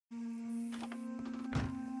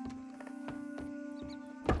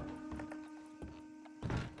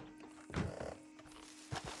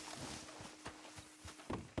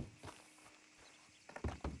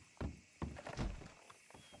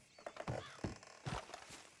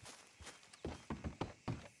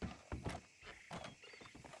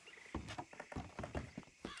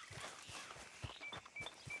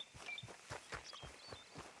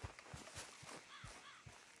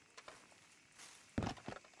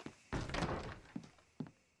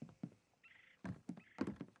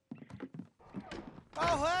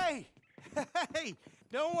Oh, hey! Hey,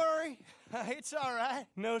 don't worry. It's all right.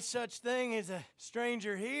 No such thing as a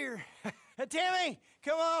stranger here. Timmy,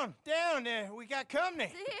 come on, down there. We got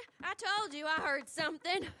company. See, I told you I heard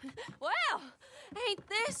something. Well, ain't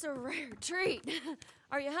this a rare treat?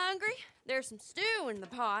 Are you hungry? There's some stew in the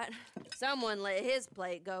pot. Someone let his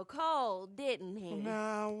plate go cold, didn't he?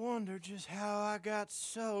 Now I wonder just how I got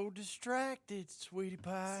so distracted, sweetie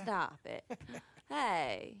pie. Stop it.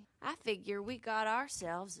 Hey, I figure we got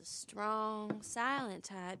ourselves a strong, silent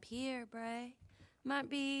type here, Bray. Might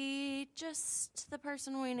be just the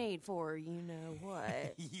person we need for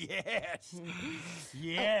you-know-what. Yes.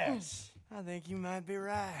 Yes. I think you might be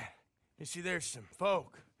right. You see, there's some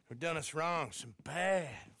folk who done us wrong, some bad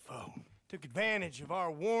folk. Took advantage of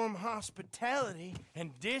our warm hospitality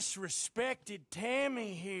and disrespected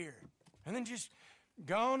Tammy here. And then just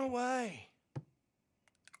gone away.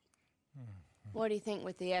 What do you think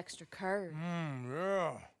with the extra curd?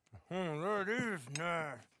 Yeah. That is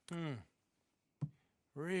nice.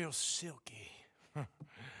 Real silky.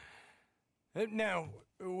 Now,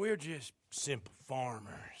 we're just simple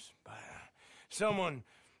farmers. But someone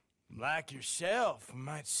like yourself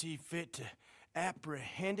might see fit to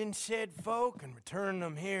apprehending said folk and return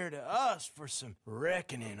them here to us for some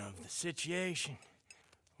reckoning of the situation.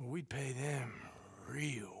 We'd pay them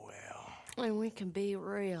real well. And we can be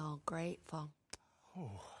real grateful.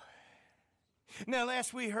 Oh. Now,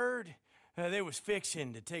 last we heard, they was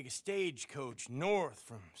fixing to take a stagecoach north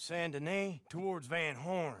from Saint Denis towards Van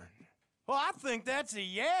Horn. Well, I think that's a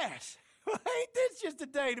yes. Ain't this just a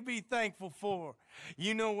day to be thankful for?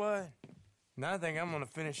 You know what? I think I'm gonna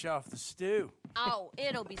finish off the stew. Oh,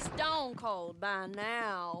 it'll be stone cold by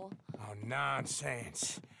now. Oh,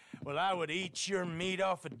 nonsense. Well, I would eat your meat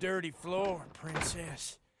off a dirty floor,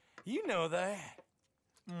 princess. You know that.